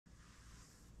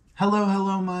Hello,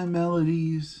 hello, my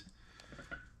melodies.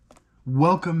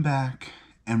 Welcome back,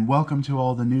 and welcome to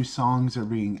all the new songs that are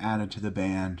being added to the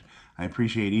band. I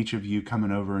appreciate each of you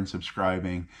coming over and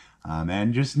subscribing,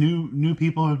 and just new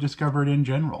people who've discovered in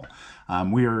general.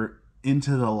 We are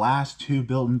into the last two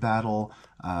Build and Battle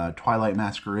Twilight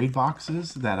Masquerade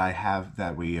boxes that I have,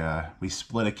 that we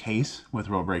split a case with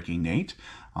RealBreakingNate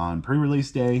on pre-release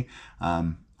day.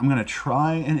 I'm gonna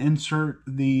try and insert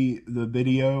the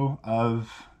video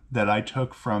of that I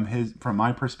took from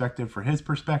my perspective for his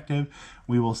perspective.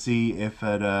 We will see if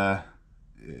it I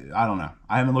don't know.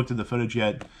 I haven't looked at the footage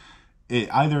yet.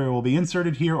 Either it will be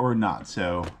inserted here or not.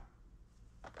 So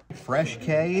fresh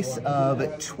case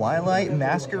of Twilight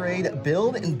Masquerade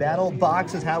Build and Battle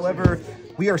boxes. However,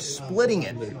 we are splitting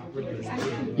it.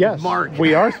 Yes, Mark.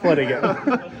 We are splitting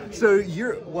it. So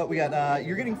you're what we got?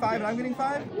 You're getting 5 and I'm getting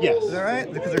 5. Yes. Is that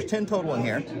right? Because there's 10 total in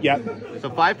here. Yep. So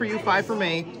 5 for you, 5 for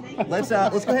me. Let's go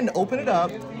ahead and open it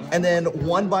up, and then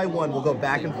one by one we'll go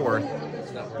back and forth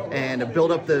and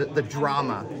build up the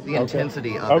drama, the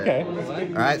intensity of it.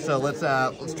 All right. So let's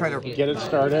try to get it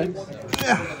started.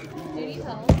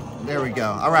 There we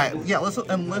go. All right. Yeah. Let's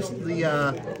enlist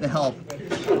the help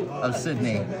of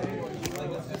Sydney.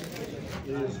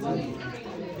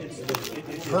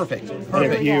 Perfect.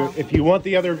 Perfect. If you want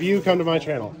the other view, come to my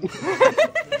channel.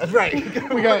 That's right.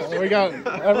 we got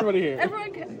everybody here.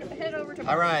 Everyone head over to.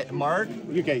 All right, Mark.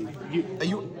 Okay.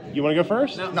 You want to go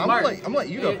first? No, I'm Mark, gonna let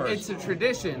you go first. It's a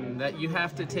tradition that you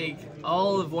have to take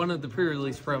all of one of the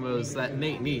pre-release promos that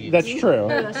Nate needs. That's true.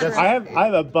 That's true. I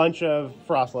have a bunch of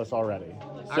frostless already.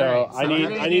 So, Right, so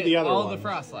I need the other all one. the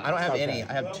frostless. I don't have any.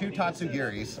 I have 2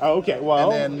 Tatsugiris. Oh, okay.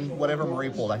 Well, And then whatever Marie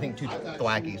pulled. I think 2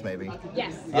 Thwackis maybe.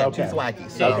 Yes. Yeah, Okay. 2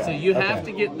 Thwackis. So you have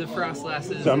to get the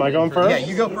frostlasses. So am I going first? Yeah,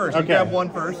 you go first. You Okay. grab one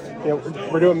first. yeah,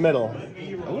 we're doing middle.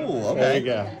 Ooh, okay. There you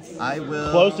go. I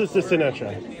will. Closest to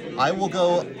Sinishtcha. I will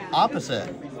go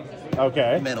opposite.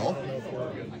 Okay. Middle.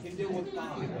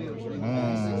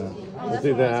 We'll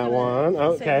do that one.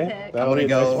 Okay. I'm That'll gonna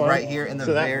be a nice go one. right here in the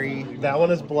So that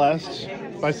one is blessed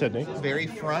by Sydney. very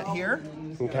front here.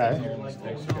 Okay.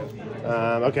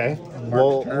 Okay. Mark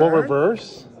We'll turn.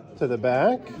 reverse to the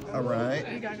back. All right.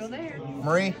 You gotta go there.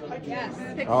 Marie, Yes.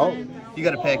 Pick Oh. one. you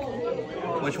got to pick.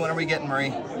 Which one are we getting, Marie?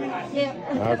 Yeah.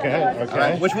 Okay. All right.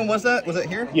 Okay. Which one was that? Was it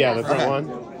here? Yeah, the front Okay. one.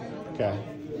 Okay.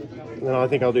 And then I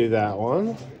think I'll do that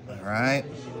one. All right.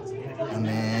 And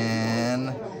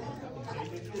then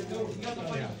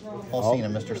Paul Cena,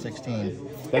 Mr. 16.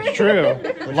 That's true.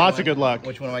 Lots of good luck.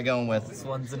 Which one am I going with? This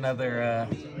one's another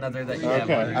that you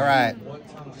Okay. have. All right.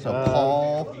 So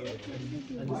Paul,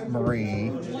 Marie,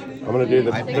 I'm gonna do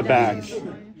I the pick back. these.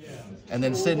 And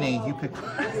then Sydney, you pick.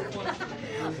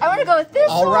 I want to go with this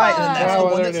All one. right, and then that's Oh, the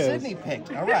well, one there that it is. Sydney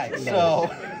picked. All right, so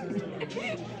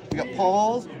we got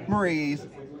Paul's, Marie's,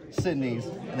 Sydney's,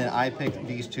 and then I picked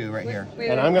these 2 right here.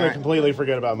 And I'm gonna completely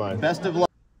forget about mine. Best of luck.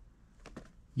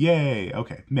 yay.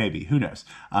 Okay, maybe. Who knows?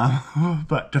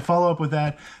 But to follow up with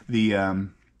that, the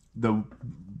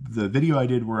video I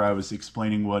did where I was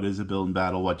explaining what is a build and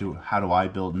battle, how do I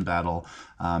build and battle,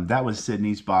 that was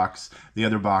Sydney's box. The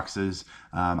other boxes,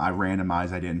 I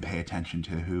randomized. I didn't pay attention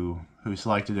to who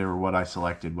selected it or what I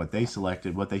selected, what they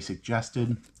selected, what they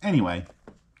suggested. Anyway,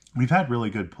 we've had really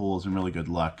good pulls and really good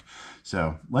luck.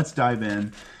 So let's dive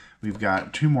in. We've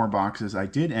got 2 more boxes. I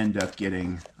did end up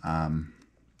getting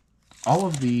all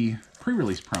of the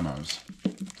pre-release promos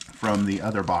from the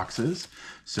other boxes,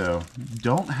 so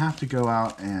don't have to go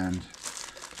out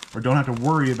or don't have to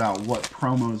worry about what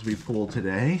promos we pull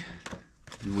today.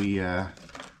 We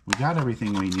got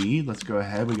everything we need. Let's go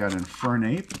ahead. We got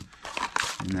Infernape,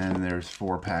 and then there's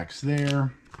 4 packs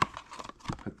there.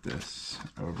 Put this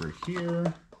over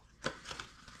here.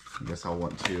 I guess I'll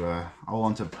want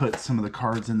to put some of the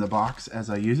cards in the box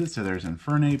as I use it. So there's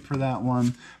Infernape for that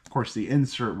one. Of course, the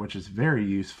insert, which is very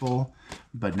useful,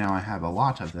 but now I have a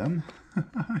lot of them.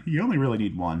 You only really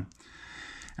need 1.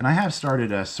 And I have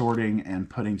started sorting and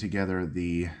putting together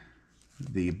the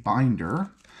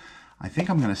binder. I think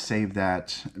I'm going to save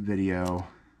that video,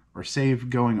 or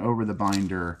save going over the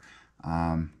binder.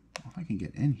 If I can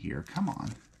get in here, come on.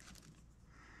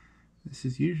 This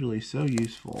is usually so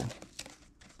useful,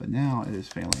 but now it is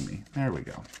failing me. There we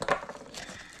go.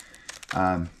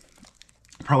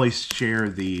 Probably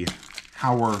share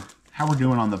how we're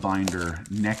doing on the binder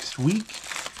next week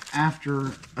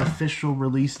after official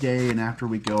release day, and after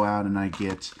we go out and I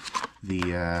get the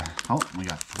we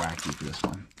got Thwacky for this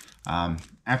one.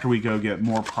 After we go get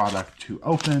more product to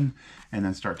open, and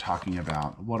then start talking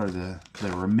about what are the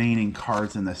remaining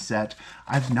cards in the set.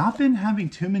 I've not been having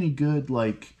too many good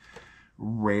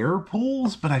rare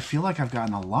pulls, but I feel like I've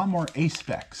gotten a lot more ace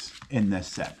specs in this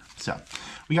set. So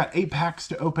we got 8 packs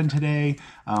to open today,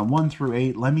 1 through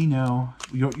 8. Let me know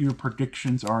what your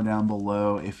predictions are down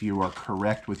below. If you are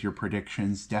correct with your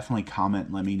predictions, definitely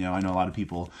comment. Let me know. I know a lot of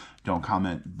people don't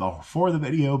comment before the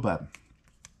video, but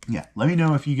yeah, let me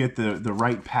know if you get the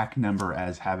right pack number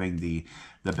as having the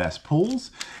best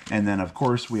pulls. And then, of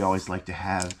course, we always like to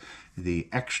have the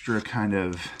extra kind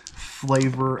of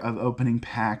flavor of opening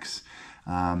packs.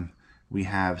 We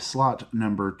have slot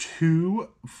number 2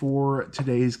 for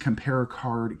today's compare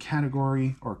card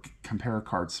category or compare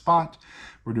card spot.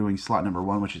 We're doing slot number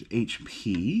 1, which is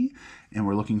HP, and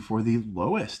we're looking for the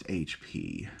lowest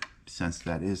HP since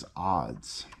that is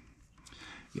odds.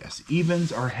 Yes,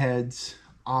 evens are heads,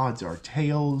 odds are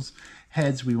tails.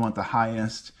 Heads we want the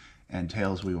highest, and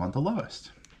tails we want the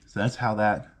lowest. So that's how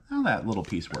that little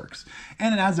piece works,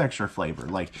 and it adds extra flavor.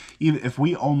 Like even if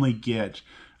we only get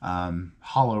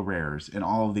hollow rares in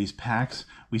all of these packs,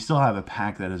 we still have a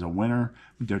pack that is a winner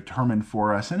determined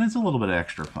for us, and it's a little bit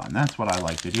extra fun. That's what I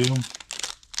like to do.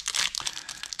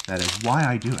 That is why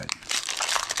I do it.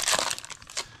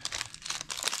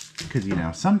 Because, you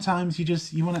know, sometimes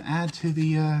you want to add to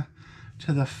the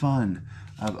fun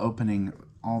of opening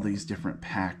all these different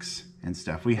packs and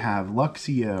stuff. We have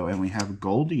Luxio and we have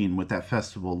Goldeen with that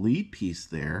festival lead piece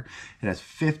there. It has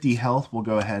 50 health. We'll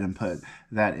go ahead and put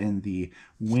that in the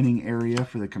winning area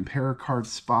for the compare card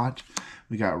spot.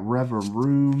 We got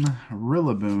Reveroom,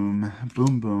 Rillaboom,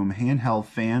 Boom Boom, Handheld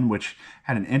Fan, which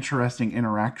had an interesting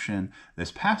interaction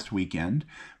this past weekend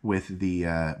with the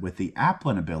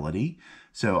Applin ability.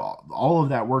 So all of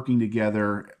that working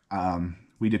together,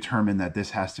 we determined that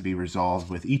this has to be resolved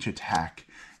with each attack,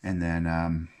 and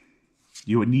then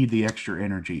you would need the extra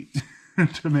energy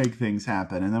to make things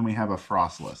happen. And then we have a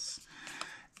Frostless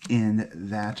in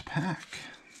that pack.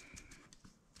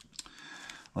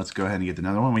 Let's go ahead and get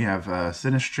another one. We have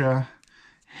Sinishtcha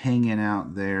hanging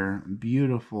out there.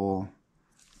 Beautiful,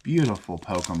 beautiful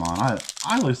Pokemon.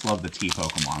 I just love the T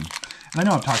Pokemon. And I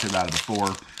know I've talked about it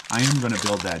before. I am going to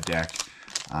build that deck.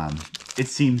 It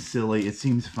seems silly. It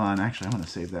seems fun. Actually, I'm going to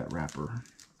save that wrapper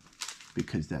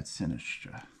because that's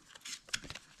Sinishtcha.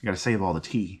 You got to save all the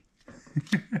tea.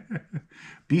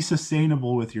 Be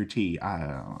sustainable with your tea. I don't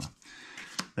know.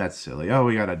 That's silly. Oh,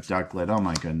 we got a Ducklet. Oh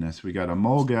my goodness. We got a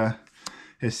Molga,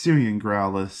 Hisuian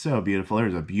Growlithe. So beautiful.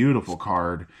 There's a beautiful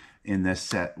card in this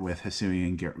set with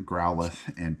Hisuian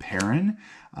Growlithe and Perrin.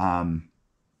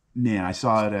 Man, I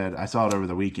saw it over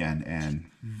the weekend, and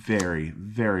very,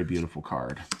 very beautiful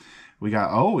card. We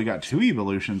got 2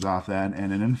 evolutions off that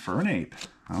and an Infernape.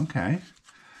 Okay.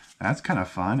 That's kind of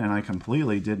fun, and I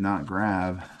completely did not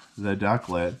grab the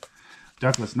Ducklet.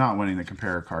 Ducklet's not winning the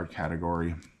compare card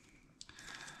category.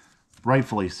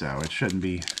 Rightfully so. It shouldn't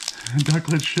be.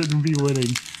 Ducklet shouldn't be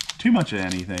winning too much of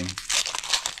anything.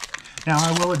 Now,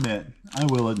 I will admit,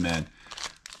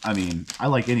 I mean, I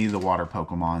like any of the water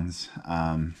Pokemons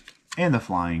and the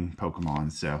flying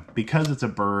Pokemon. So because it's a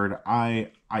bird,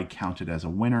 I count it as a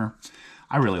winner.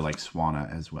 I really like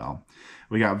Swanna as well.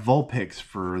 We got Vulpix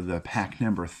for the pack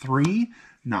number 3,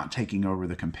 not taking over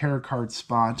the compare card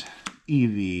spot.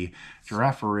 Eevee,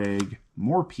 Girafarig,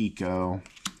 Morpeko,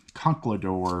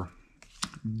 Conkeldurr,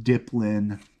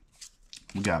 Diplin.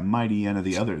 We got Mightyena,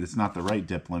 the other, it's not the right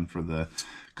Diplin for the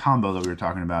combo that we were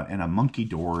talking about, and a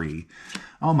Munkidori.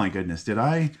 Oh my goodness, did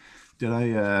I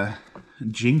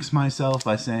jinx myself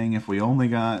by saying if we only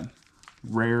got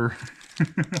rare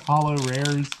hollow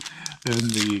rares, then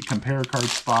the compare card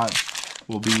spot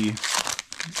will be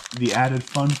the added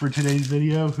fun for today's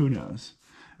video? Who knows?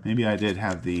 Maybe I did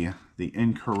have the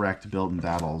incorrect build and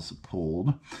battles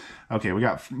pulled. Okay, we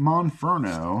got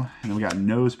Monferno, and then we got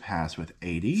Nosepass with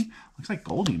 80. Looks like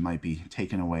Goldie might be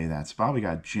taking away that spot. We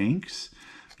got Jinx.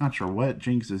 Not sure what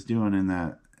Jinx is doing in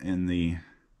that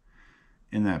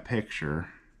picture.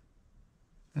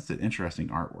 That's an interesting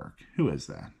artwork. Who is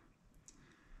that?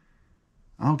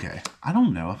 Okay, I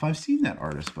don't know if I've seen that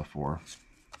artist before.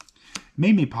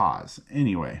 Made me pause.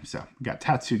 Anyway, so we got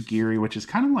Tatsugiri, which is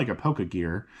kind of like a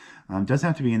Pokegear. Doesn't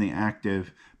have to be in the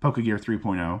active. Pokegear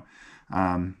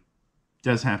 3.0.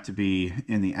 Does have to be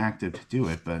in the active to do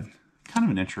it, but kind of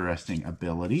an interesting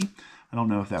ability. I don't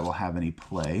know if that will have any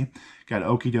play. Got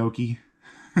Okidoki,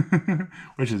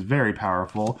 which is very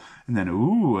powerful. And then,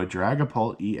 ooh, a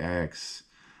Dragapult EX.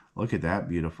 Look at that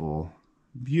beautiful,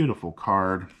 beautiful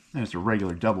card. And it's a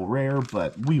regular double rare,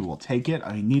 but we will take it.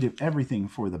 I needed everything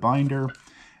for the binder.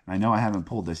 I know I haven't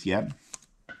pulled this yet.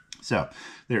 So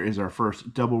there is our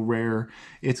first double rare.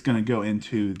 It's going to go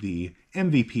into the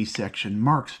MVP section,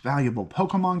 Mark's Valuable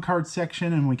Pokemon Card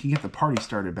section, and we can get the party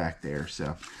started back there.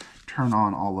 So turn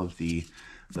on all of the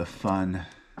fun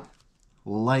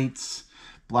lights.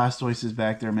 Blastoise is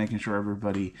back there making sure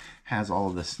everybody has all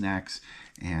of the snacks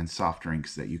and soft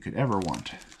drinks that you could ever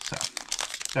want. So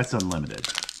that's unlimited.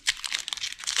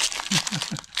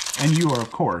 And you are,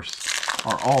 of course,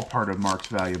 are all part of Mark's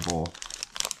Valuable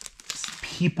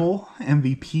People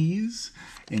MVPs.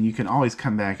 And you can always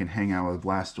come back and hang out with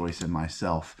Blastoise and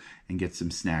myself and get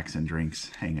some snacks and drinks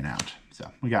hanging out. So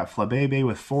we got Flabébé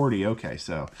with 40. Okay,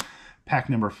 so pack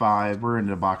number 5. We're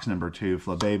into box number 2.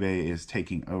 Flabébé is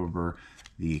taking over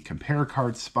the compare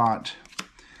card spot.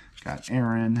 Got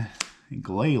Aaron,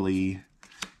 Glalie,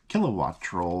 Kilowatt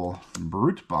Troll,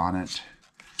 Brute Bonnet,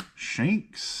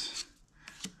 Shanks,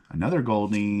 another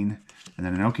Goldeen, and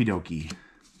then an Okie Dokie.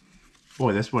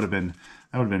 Boy, that would have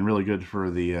been really good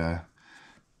for the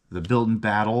build and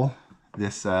battle.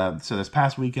 So this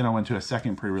past weekend I went to a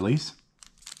second pre-release.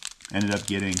 Ended up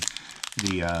getting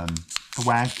the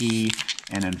Thwackey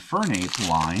and Infernape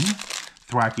line.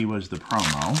 Thwackey was the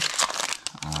promo.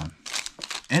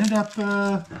 Ended up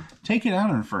taking out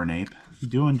Infernape,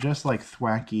 doing just like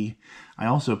Thwackey. I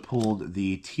also pulled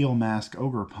the Teal Mask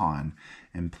Ogerpon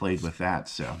and played with that,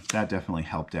 so that definitely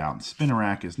helped out.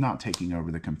 Spinarak is not taking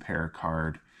over the compare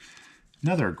card.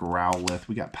 Another Growlithe.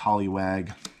 We got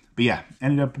Poliwag. But yeah,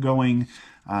 ended up going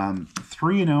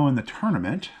 3-0 in the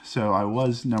tournament, so I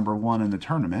was number 1 in the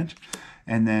tournament,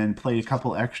 and then played a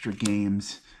couple extra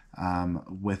games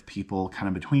with people kind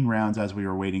of between rounds as we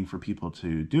were waiting for people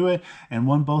to do it, and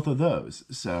won both of those.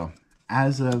 So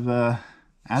as of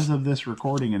this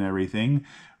recording and everything,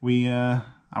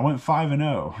 I went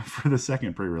 5-0 for the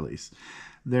second pre-release.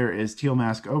 There is Teal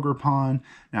Mask Ogerpon.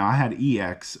 Now I had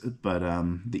EX, but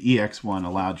the EX one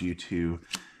allowed you to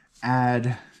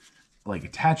add, like,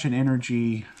 attach an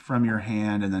energy from your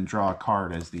hand and then draw a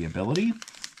card as the ability.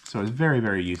 So it's very,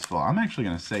 very useful. I'm actually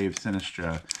going to save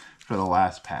Sinishtcha for the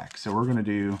last pack. So we're going to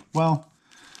do, well,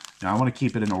 no, I want to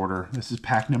keep it in order. This is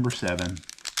pack number 7.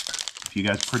 If you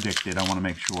guys predicted, I want to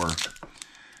make sure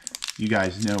you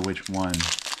guys know which one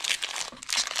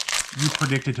you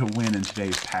predicted to win in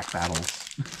today's pack battles.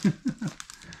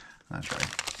 That's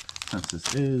right. Since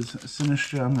this is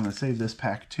Sinishtcha, I'm going to save this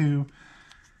pack too.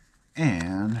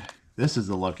 And this is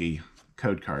the lucky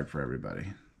code card for everybody.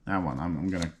 That one, I'm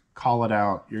going to call it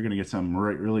out. You're going to get some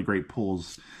really great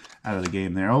pulls out of the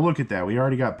game there. Oh, look at that. We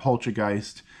already got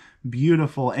Poltergeist.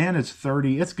 Beautiful. And it's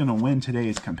 30. It's going to win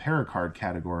today's compare card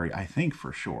category, I think,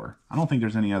 for sure. I don't think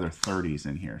there's any other 30s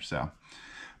in here. So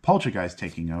Poltergeist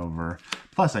taking over.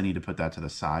 Plus, I need to put that to the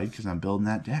side because I'm building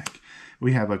that deck.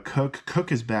 We have a Cook.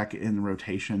 Cook is back in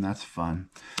rotation. That's fun.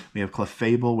 We have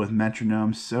Clefable with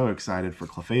Metronome. So excited for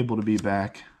Clefable to be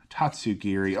back.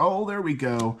 Tatsugiri. Oh, there we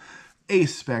go.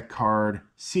 Ace spec card.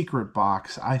 Secret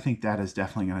box. I think that is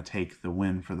definitely going to take the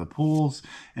win for the pools.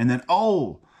 And then,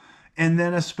 oh, and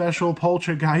then a special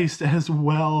Poltergeist as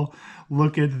well.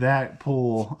 Look at that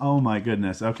pool. Oh my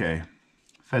goodness. Okay.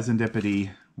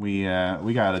 Pheasantipity. We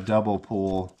got a double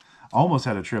pool. Almost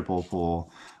had a triple pool.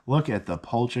 Look at the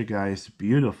Poltergeist.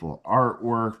 Beautiful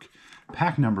artwork.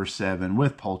 Pack number 7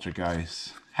 with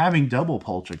Poltergeist. Having double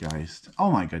Poltergeist. Oh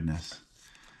my goodness.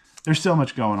 There's so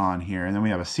much going on here. And then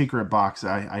we have a secret box.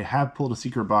 I have pulled a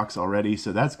secret box already,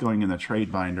 so that's going in the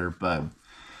trade binder. But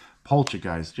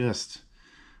Poltergeist, just,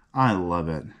 I love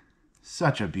it.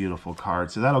 Such a beautiful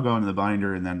card. So that'll go into the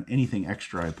binder, and then anything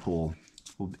extra I pull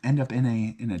will end up in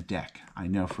a deck. I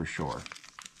know for sure.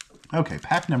 Okay,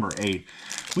 pack number 8.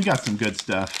 We got some good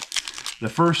stuff. The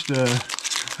first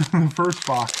the first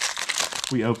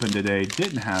box we opened today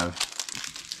didn't have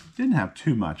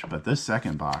too much, but this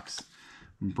second box,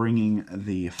 bringing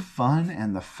the fun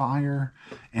and the fire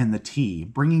and the tea,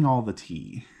 bringing all the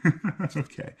tea.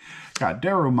 Okay, got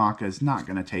Darumaka is not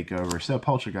going to take over, so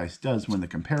Poltergeist does win the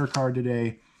compare card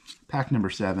today. Pack number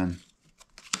 7.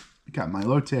 We got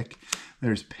Milotic.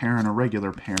 There's Perrin, a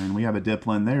regular Perrin. We have a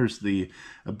Dipplin. There's the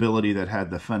ability that had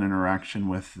the fun interaction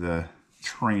with the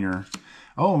trainer.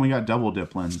 Oh, and we got double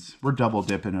Dipplins. We're double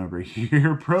dipping over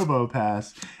here.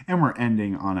 Probopass. And we're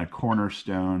ending on a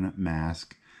Cornerstone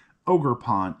Mask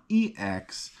Ogerpon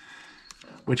EX,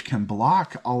 which can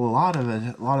block a lot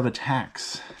of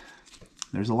attacks.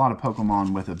 There's a lot of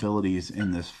Pokemon with abilities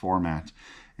in this format,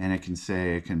 and it can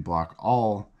say it can block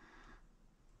all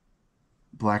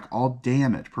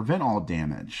damage, prevent all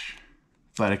damage,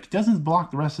 but it doesn't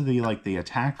block the rest of the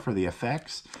attack for the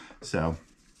effects. So,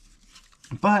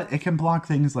 but it can block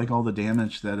things like all the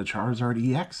damage that a Charizard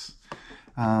EX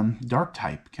Dark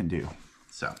type can do.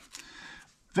 So,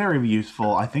 very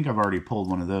useful. I think I've already pulled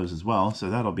one of those as well, so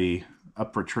that'll be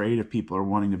up for trade if people are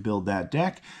wanting to build that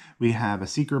deck. We have a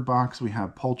secret box. We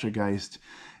have Poltergeist,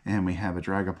 And we have a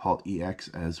Dragapult EX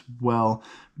as well.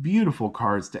 Beautiful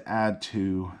cards to add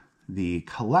to the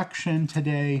collection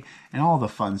today and all the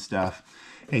fun stuff.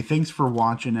 Hey, thanks for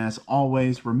watching. As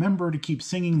always, remember to keep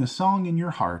singing the song in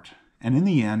your heart. And in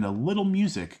the end, a little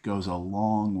music goes a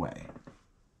long way.